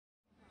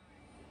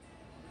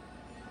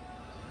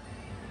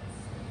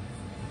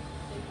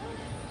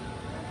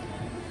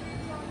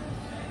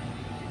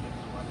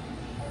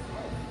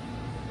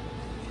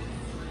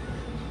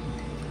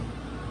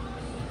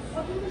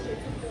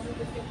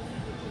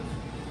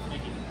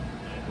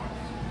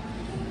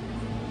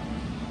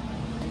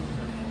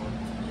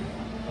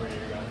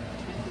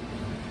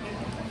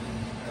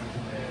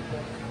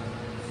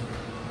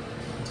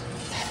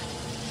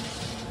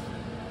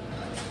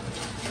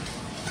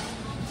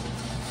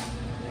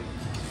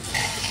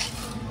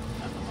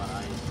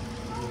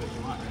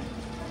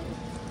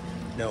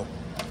No.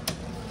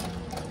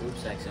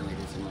 Oops, I accidentally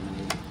did some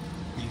lemonade.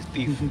 You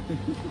thief.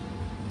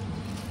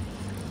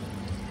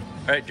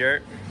 All right,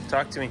 Jarrett,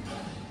 talk to me.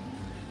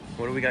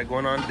 What do we got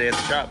going on today at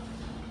the shop?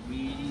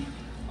 We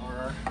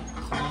are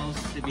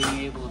close to being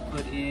able to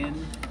put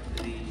in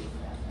the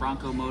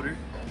Bronco motor,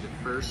 the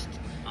first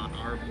on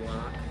our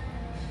block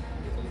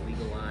with a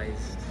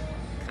legalized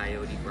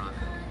COYOTE Bronco,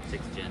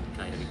 6th gen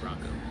COYOTE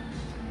Bronco.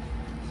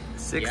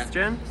 Sixth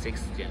gen?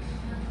 6th gen.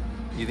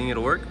 You think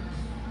it'll work?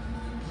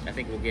 I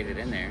think we'll get it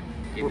in there,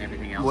 getting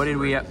everything else. What did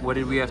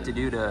we have to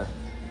do to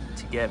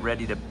get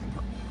ready to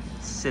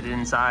sit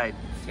inside?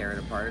 Tear it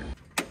apart.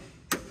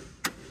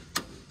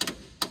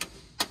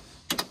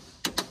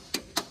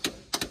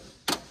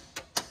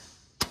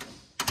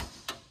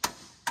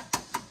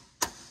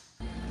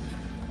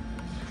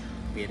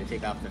 We had to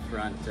take off the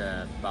front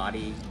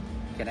body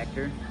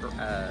connector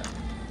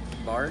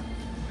bar,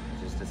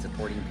 just a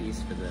supporting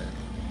piece for the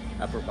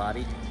upper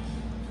body,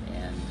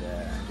 and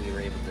we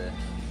were able to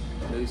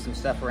move some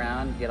stuff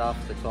around, get off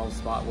the 12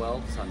 spot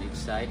welds on each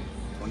side,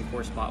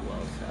 24 spot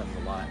welds, that was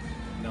a lot.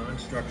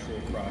 Non-structural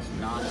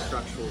crossment.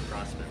 Non-structural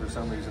crossment. For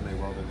some reason they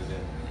welded it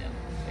in. Yeah,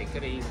 they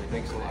could have easily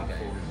Thanks a lot for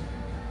it.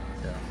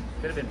 So,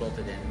 could have been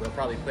bolted in. We'll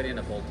probably put in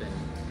a bolt-in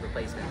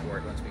replacement for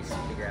it once we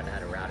figure out how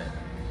to route it.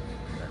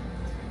 But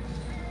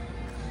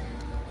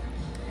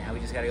now we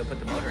just gotta go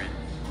put the motor in.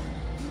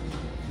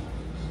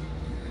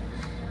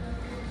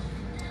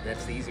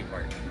 That's the easy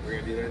part. We're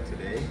gonna do that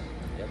today?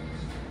 Yep.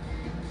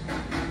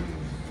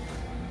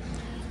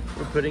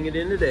 We're putting it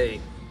in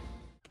today.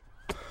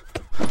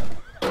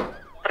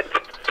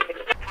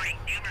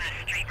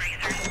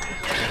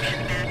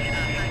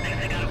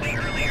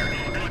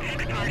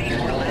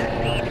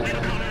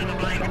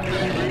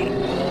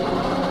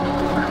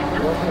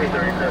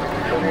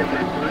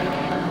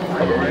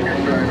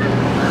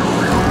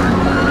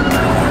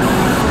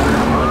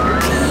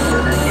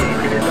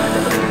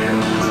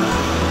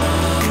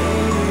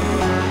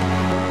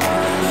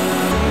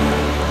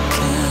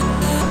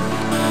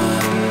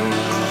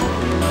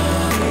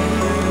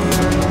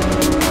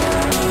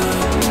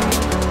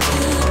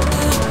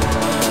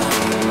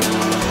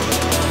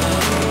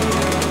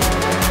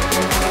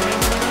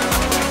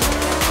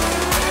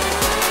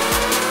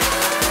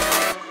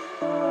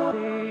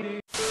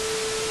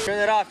 Turn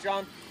that off,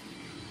 John.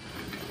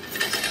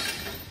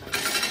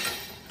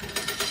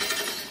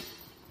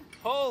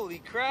 Holy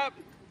crap.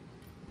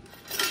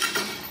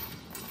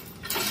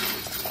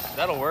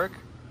 That'll work.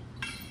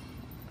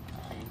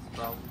 Thanks,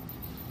 bro.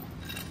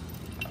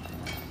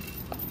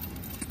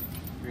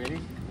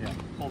 Ready? Yeah.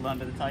 Hold on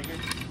to the tiger.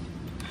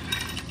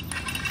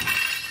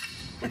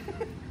 You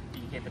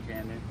can't put your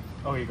hand in.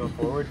 Oh, you go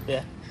forward?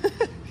 Yeah.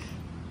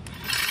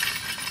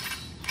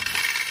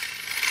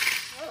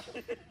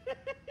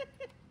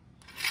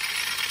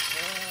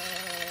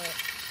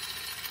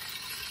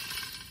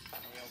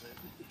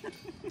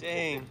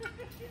 Dang.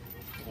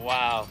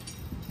 Wow.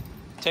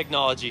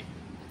 Technology.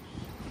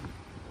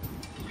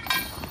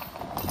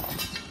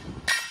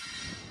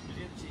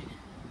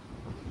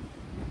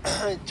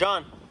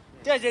 John,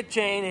 does your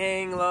chain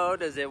hang low?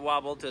 Does it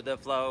wobble to the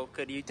flow?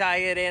 Could you tie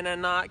it in a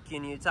knot?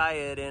 Can you tie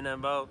it in a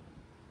bow?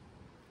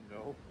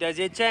 No. Does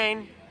your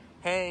chain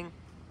hang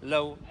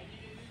low?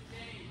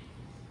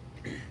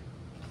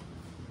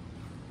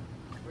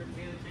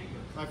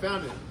 I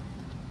found it.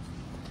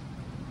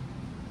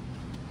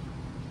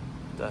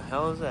 The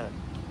hell is that?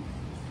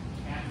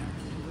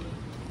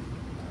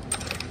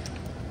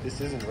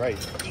 This isn't right.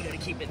 You gotta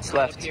keep it It's tied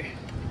left. up here.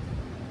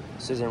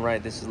 This isn't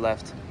right. This is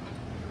left.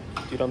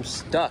 Dude, I'm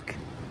stuck.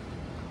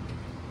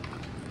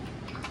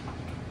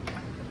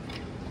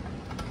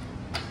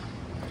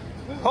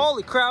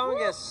 Holy crap, I'm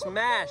gonna get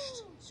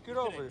smashed. Scoot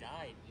over.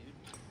 Died, dude.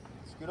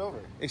 Scoot over.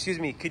 Excuse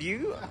me, could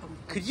you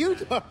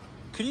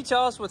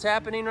tell us what's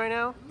happening right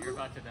now? You're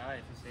about to die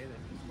if you stay there.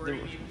 Squirt,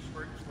 you need to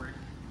squirt, squirt.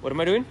 What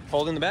am I doing?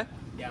 Holding the back?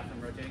 Yeah,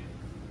 from rotating.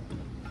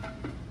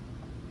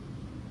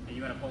 And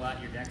you want to pull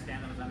out your deck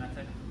stand that was on that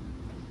side?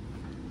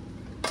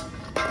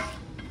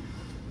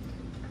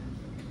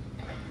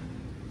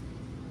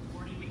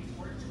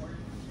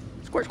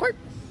 Squirt, squirt.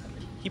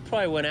 He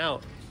probably went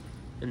out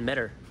and met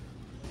her.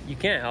 You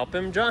can't help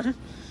him, John?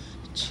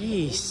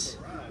 Jeez.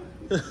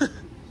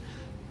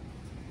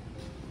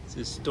 It's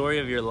the story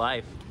of your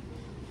life.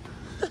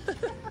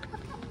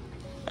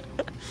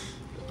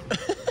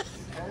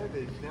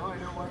 Savage. Now I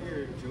know why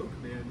you're a joke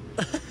man.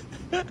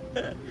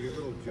 You're a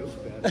little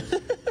joke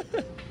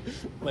bastard.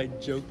 My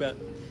joke about...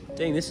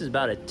 Dang, this is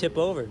about to tip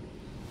over.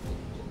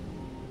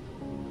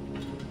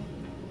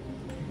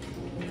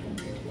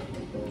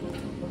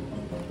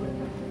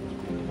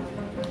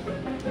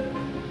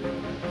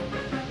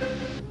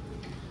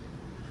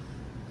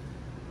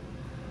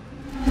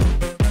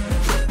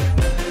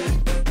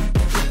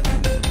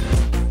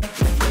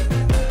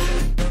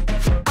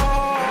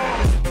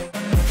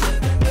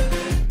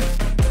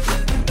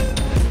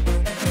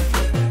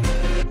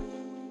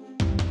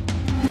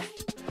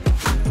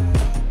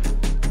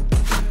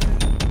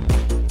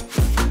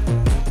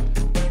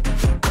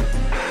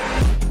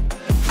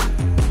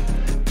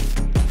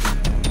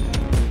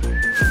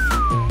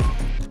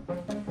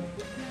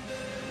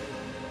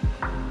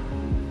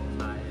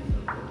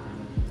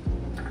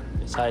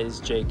 as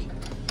Jake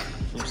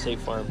from State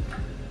Farm.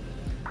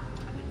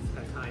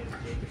 As high as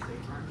Jake or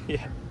State Farm?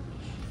 Yeah.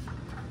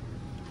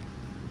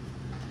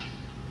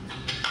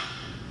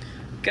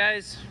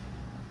 Guys,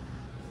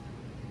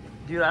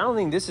 dude, I don't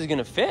think this is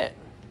gonna fit.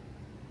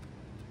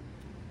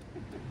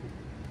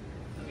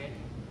 Okay.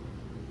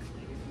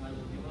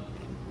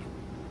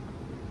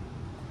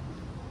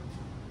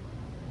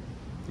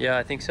 Yeah,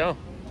 I think so.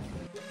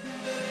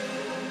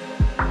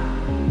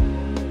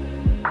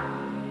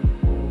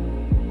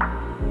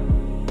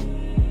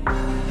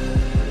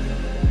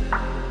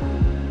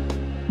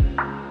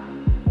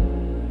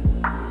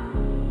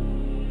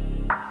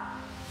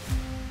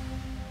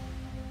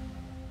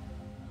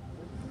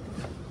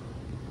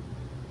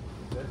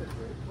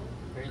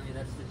 Apparently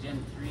that's the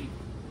Gen 3.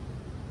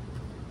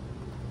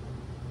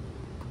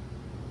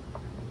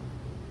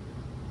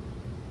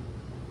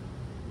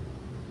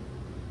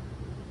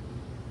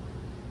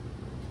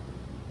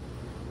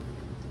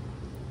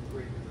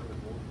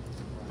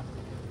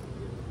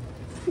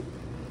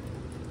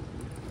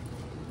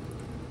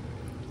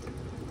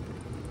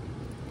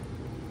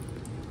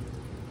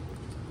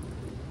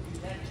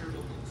 That turbo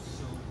looks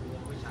so cool.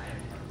 I wish I had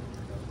one.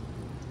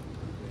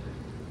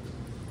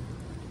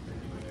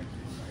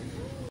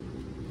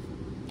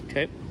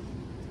 Okay.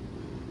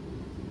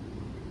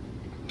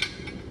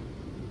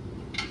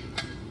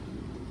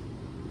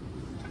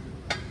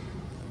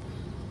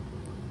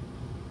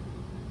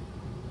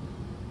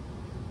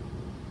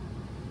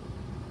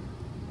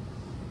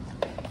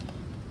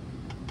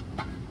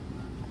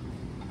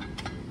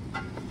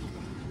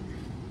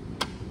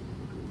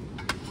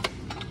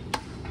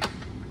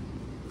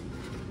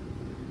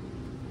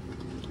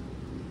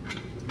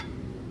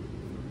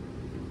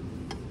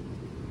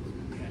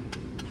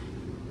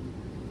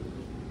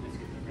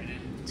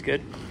 It's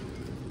good.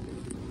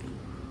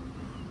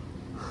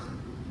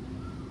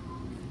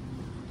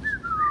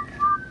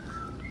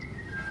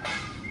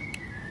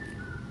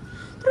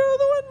 Through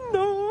the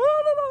window. La,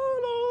 la,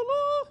 la,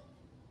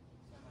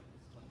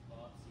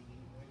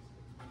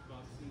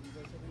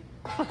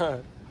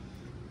 la.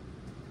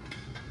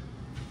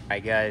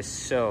 Alright guys,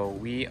 so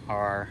we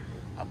are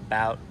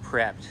about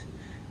prepped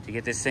to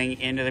get this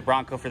thing into the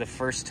Bronco for the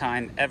first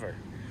time ever.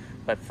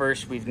 But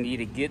first we need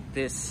to get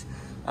this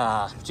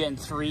Gen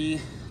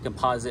 3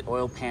 composite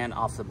oil pan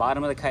off the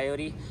bottom of the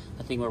Coyote.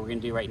 I think what we're gonna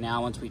do right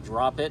now, once we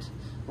drop it,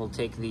 we'll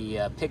take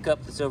the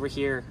pickup that's over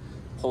here,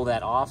 pull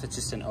that off. It's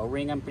just an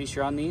O-ring, I'm pretty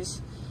sure, on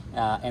these.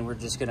 And we're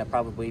just gonna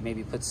probably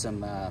maybe put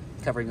some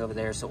covering over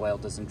there so oil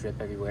doesn't drip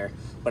everywhere.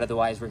 But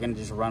otherwise, we're gonna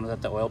just run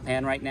without the oil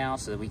pan right now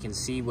so that we can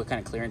see what kind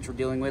of clearance we're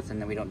dealing with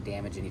and then we don't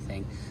damage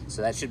anything.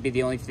 So that should be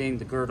the only thing.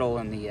 The girdle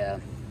and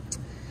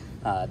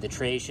the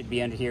tray should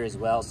be under here as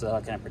well, so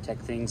that'll kind of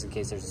protect things in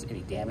case there's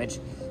any damage.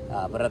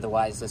 But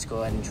otherwise, let's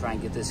go ahead and try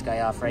and get this guy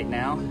off right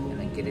now and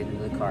then get it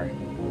into the car.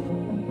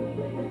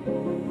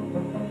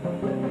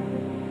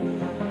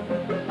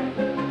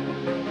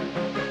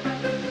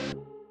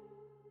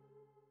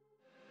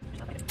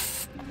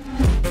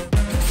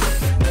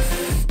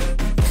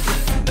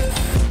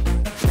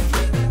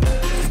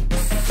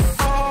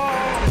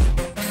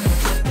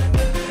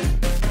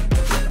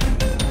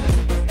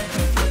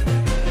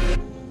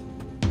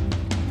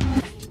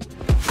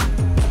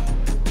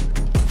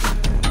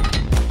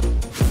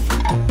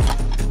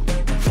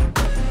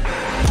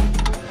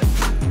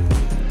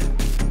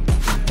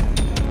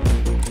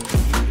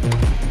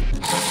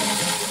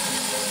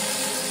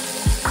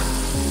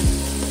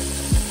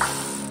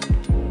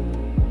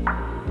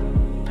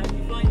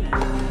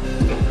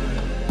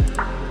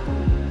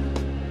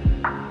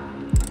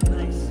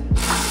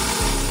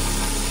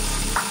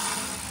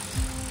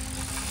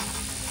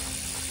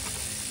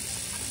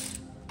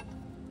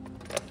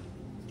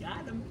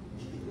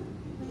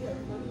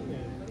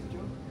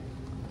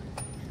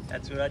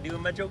 That's what I do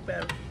in my joke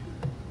battle.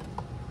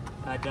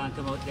 John,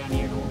 come out down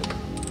here and hold it.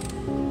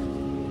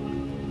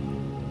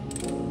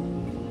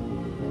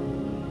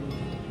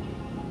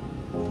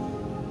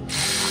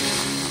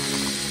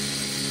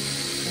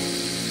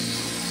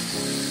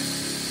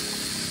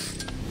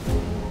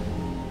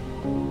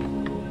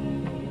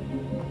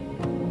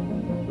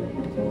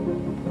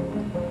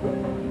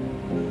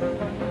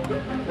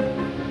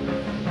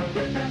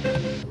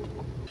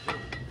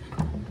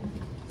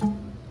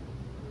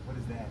 What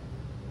is that?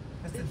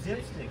 That's the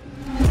dipstick.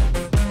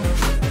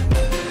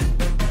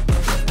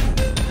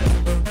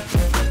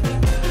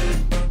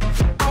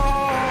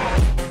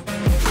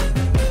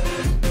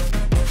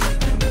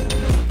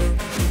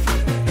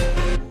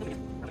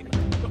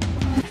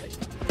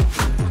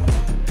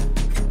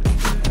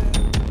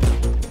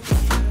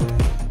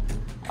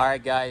 All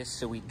right, guys,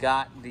 so we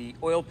got the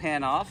oil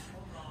pan off.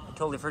 I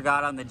totally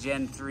forgot on the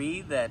Gen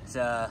 3 that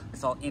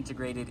it's all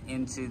integrated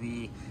into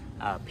the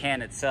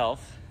pan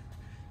itself.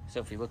 So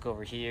if you look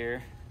over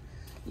here,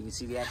 you can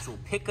see the actual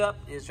pickup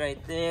is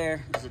right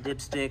there. There's a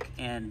dipstick,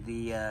 and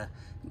the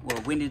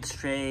windage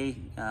tray,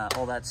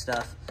 all that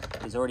stuff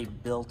is already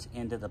built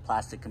into the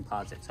plastic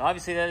composite. So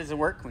obviously that doesn't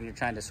work when you're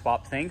trying to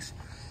swap things.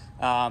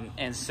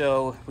 And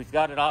so we've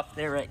got it off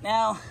there right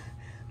now.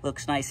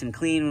 looks nice and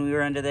clean when we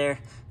were under there.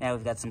 Now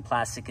we've got some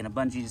plastic and a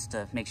bungee just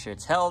to make sure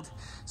it's held.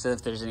 So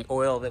if there's any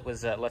oil that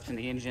was left in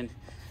the engine,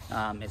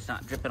 it's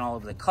not dripping all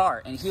over the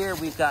car. And here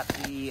we've got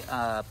the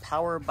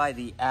power by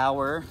the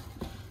hour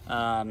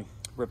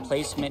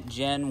replacement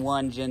Gen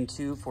 1, Gen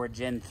 2 for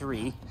Gen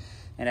 3.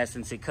 In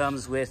essence, it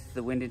comes with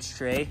the windage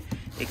tray.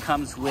 It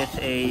comes with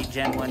a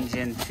Gen 1,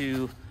 Gen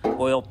 2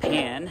 oil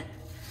pan.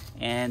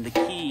 And the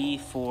key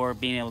for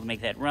being able to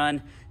make that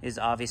run is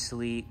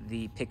obviously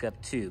the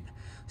pickup tube.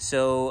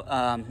 So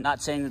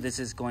not saying that this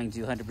is going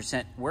to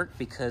 100% work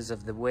because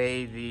of the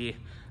way the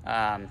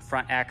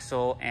front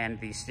axle and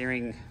the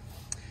steering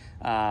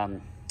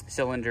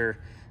cylinder,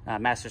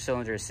 master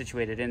cylinder is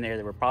situated in there,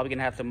 that we're probably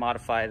gonna have to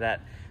modify that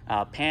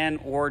pan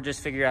or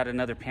just figure out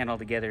another pan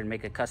altogether and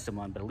make a custom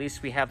one. But at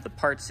least we have the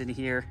parts in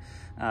here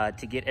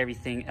to get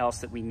everything else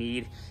that we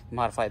need.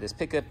 Modify this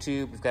pickup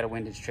tube, we've got a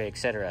windage tray,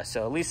 etc.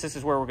 So at least this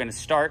is where we're gonna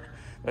start.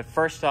 But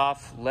first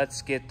off,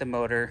 let's get the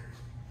motor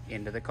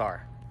into the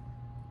car.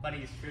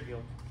 Money is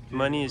trivial. Dude,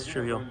 Money is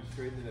trivial. Run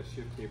straight into that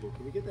shift cable.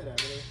 Can we get that out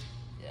of there?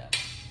 Yeah.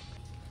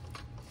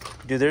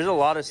 Dude, there's a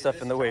lot of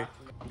stuff in the way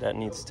that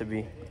needs to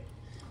be.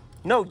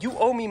 No, you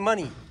owe me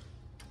money.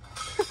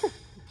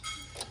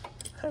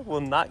 I will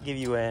not give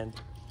you a hand.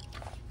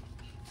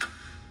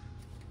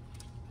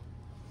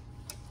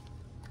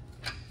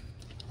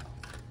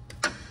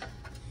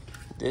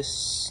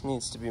 This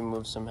needs to be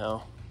moved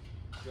somehow.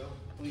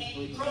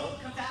 Hey, bro,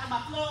 comes out of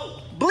my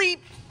flow. Bleep!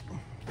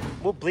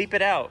 We'll bleep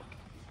it out.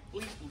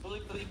 Bleep,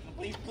 bleep, bleep,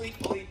 bleep, bleep,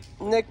 bleep.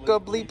 Nicka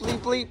bleep, bleep,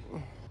 bleep.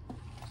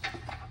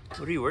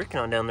 What are you working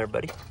on down there,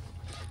 buddy?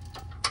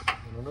 I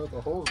don't know,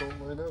 the holes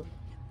don't line up.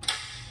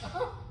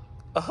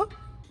 Uh-huh.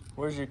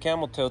 Where's your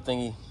camel toe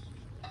thingy?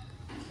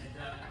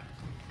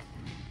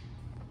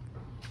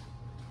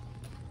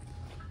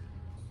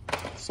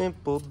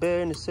 Simple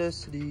bare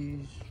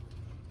necessities.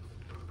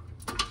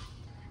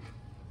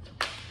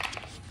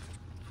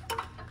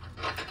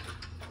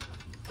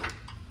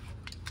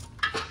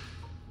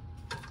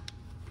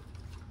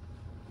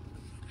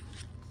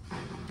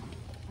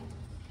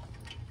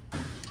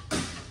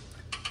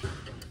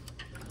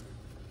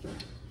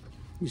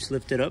 You just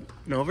lift it up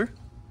and over?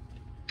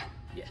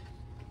 Yeah.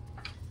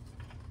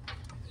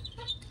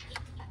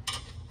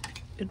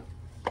 Good.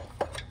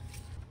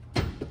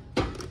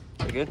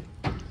 Pretty good.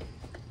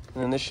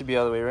 And then this should be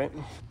all the way, right?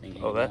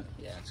 Oh, that?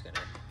 Yeah, it's gotta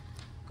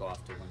go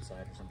off to one side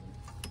or something.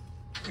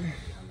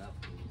 Hung up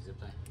and zip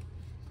tie.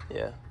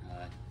 Yeah.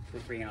 Should we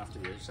bring it off to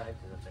the other side?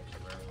 Because that's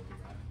actually where we'll do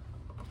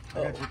that.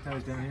 I got zip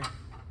ties down here.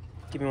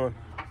 Give me one.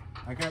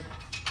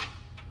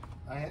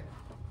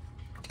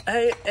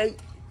 Hey.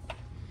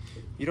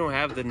 You don't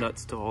have the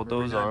nuts to hold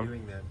those on.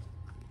 Doing that.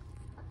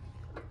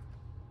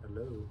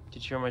 Hello.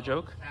 Did you hear my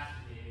joke?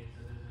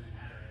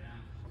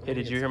 Hey,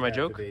 did you hear my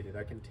joke? Activated.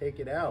 I can take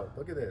it out.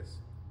 Look at this.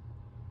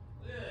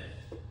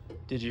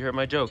 Did you hear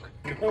my joke?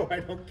 No, I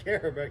don't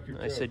care about your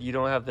joke. I said you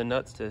don't have the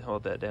nuts to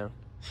hold that down.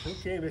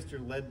 Okay,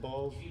 Mr. Lead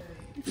Balls.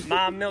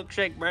 My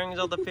milkshake brings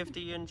all the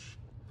 50-inch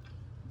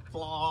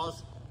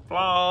Flaws.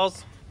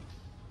 flaws.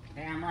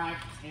 Damn right,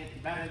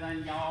 it's better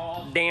than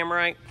y'all. Damn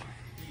right.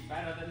 It's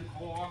better than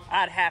core.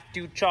 I'd have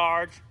to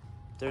charge.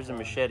 There's a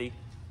machete.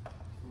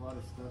 A lot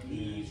of stuff in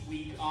Knees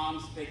weak,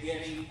 arms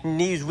spaghetti.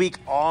 Knees weak,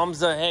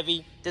 arms are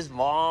heavy. Just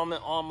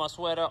vomit on my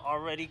sweater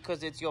already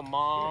because it's your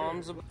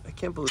mom's. I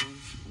can't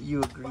believe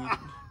you agreed. I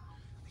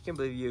can't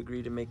believe you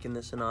agreed to making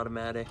this an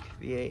automatic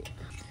V8.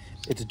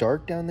 It's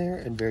dark down there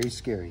and very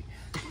scary.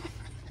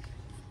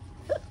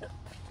 Well,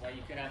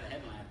 you could have a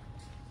headlamp.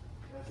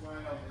 That's why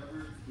I'll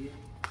never get...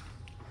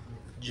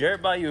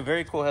 Jared bought you a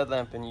very cool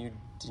headlamp and you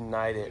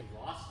denied it.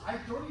 Lost I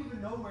don't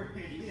even know where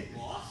it is. it.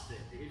 Lost it,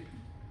 dude.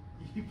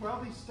 He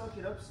probably stuck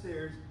it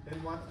upstairs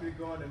and wants me to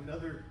go on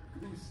another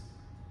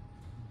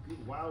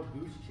wild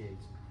goose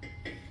chase.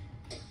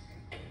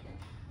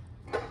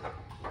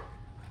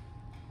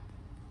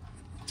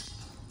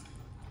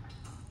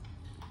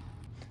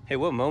 Hey,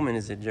 what moment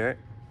is it, Jared?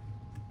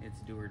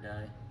 It's do or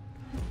die.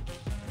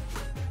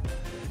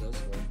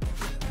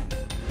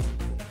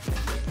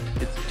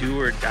 It's do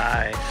or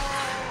die.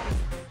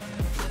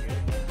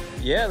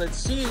 Yeah, let's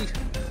see.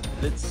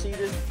 Let's see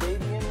this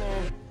baby in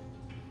there.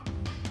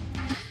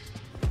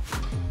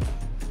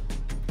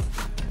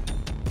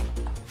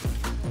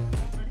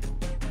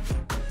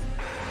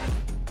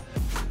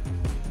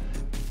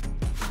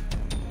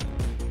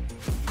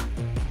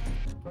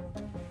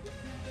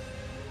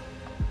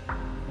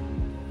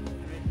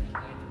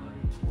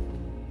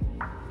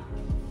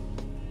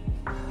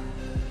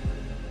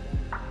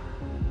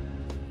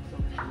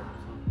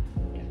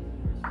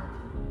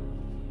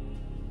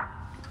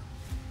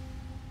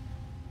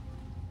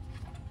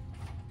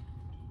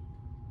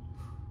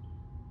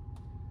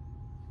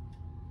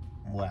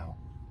 Wow.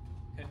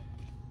 Okay.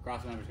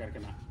 Cross member's gotta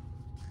come out.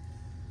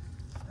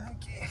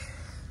 Okay.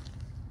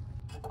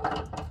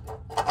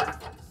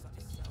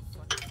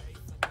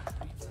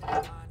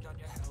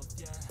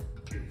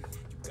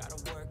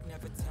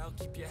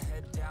 Keep your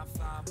head down,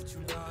 find what you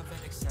love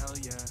and excel,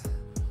 yeah.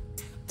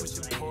 Push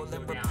and pull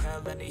and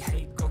repel any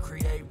hate, go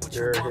create what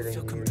you want,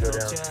 feel compelled,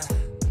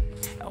 yeah.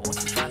 And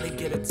once you finally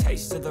get a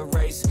taste of the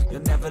race,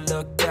 you'll never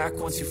look back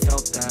once you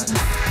felt that.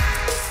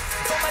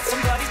 Don't let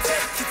somebody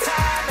take your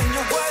time and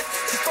your worth,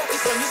 just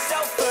focus on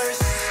yourself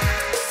first.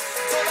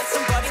 Don't let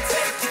somebody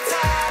take your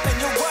time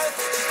and your worth,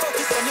 just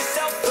focus on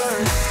yourself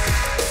first.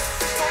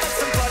 Don't let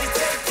somebody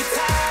take your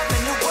time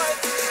and your worth,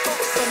 just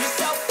focus on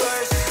yourself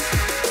first.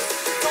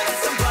 Don't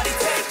let somebody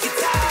take your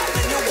time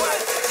and your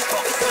worth, just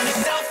focus on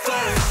yourself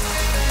first.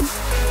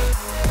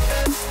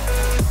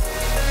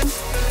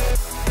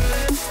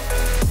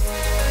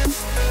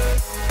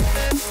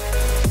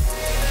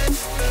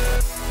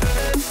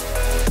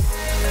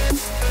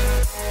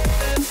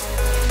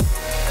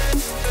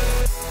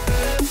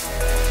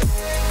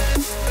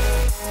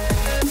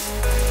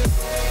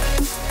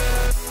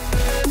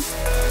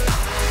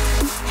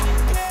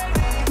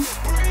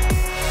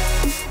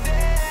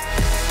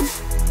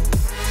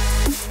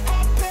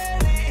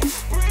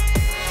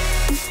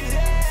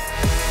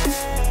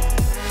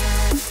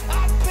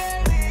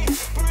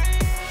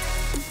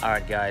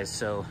 Alright guys,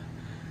 so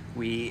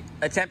we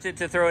attempted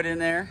to throw it in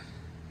there.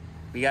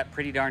 We got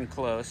pretty darn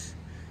close.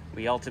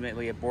 We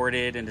ultimately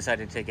aborted and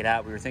decided to take it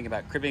out. We were thinking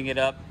about cribbing it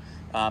up,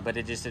 but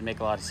it just didn't make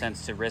a lot of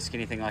sense to risk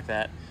anything like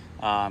that.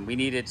 We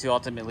needed to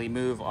ultimately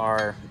move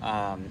our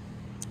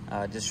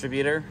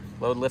distributor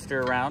load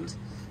lifter around.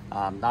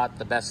 Not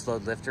the best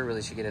load lifter,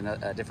 really should get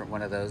a different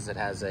one of those that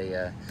has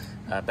a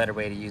better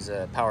way to use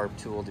a power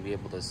tool to be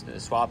able to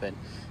swap it.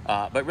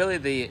 But really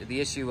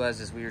the issue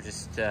was we were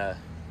just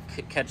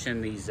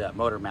catching these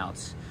motor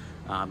mounts.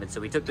 And so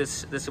we took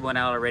this one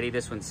out already.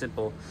 This one's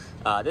simple.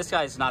 This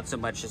guy's not so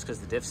much just because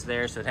the diff's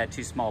there, so it had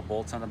two small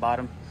bolts on the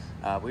bottom.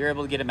 We were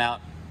able to get them out,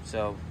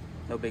 so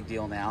no big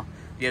deal now.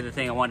 The other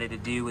thing I wanted to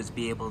do was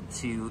be able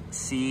to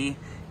see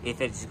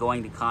if it's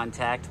going to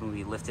contact when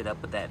we lift it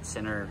up with that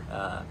center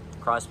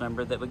cross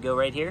member that would go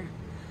right here.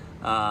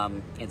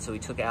 And so we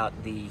took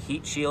out the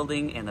heat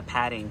shielding and the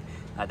padding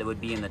that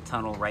would be in the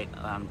tunnel right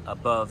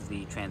above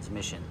the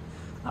transmission.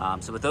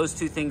 So with those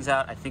two things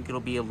out, I think it'll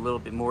be a little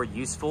bit more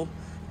useful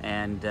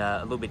and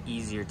a little bit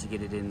easier to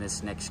get it in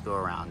this next go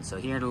around. So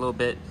here in a little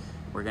bit,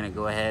 we're gonna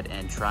go ahead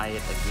and try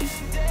it again.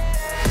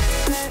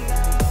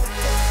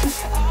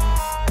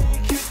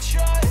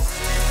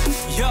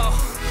 Yo,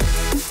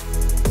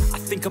 I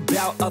think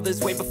about others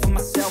way before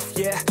myself,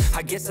 yeah.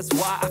 I guess that's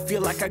why I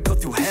feel like I go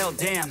through hell,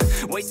 damn.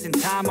 Wasting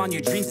time on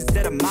your dreams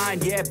instead of mine,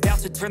 yeah. About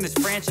to turn this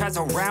franchise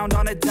around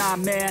on a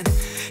dime, man.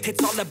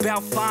 It's all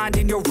about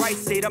finding your right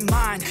state of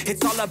mind.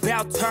 It's all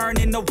about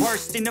turning the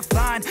worst into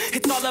fine.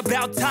 It's all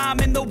about time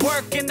and the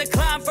work and the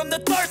climb. From the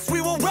thirst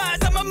we will rise,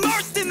 I'm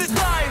immersed in this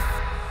life.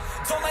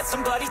 Don't let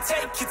somebody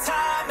take your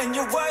time and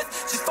your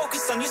worth, just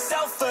focus on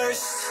yourself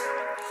first.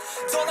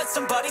 Don't let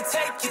somebody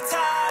take your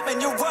time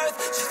and your worth,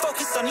 just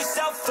focus on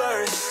yourself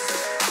first.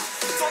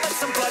 Don't let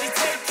somebody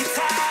take your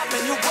time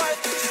and your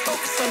worth, just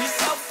focus on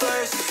yourself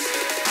first.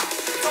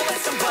 Don't let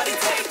somebody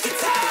take your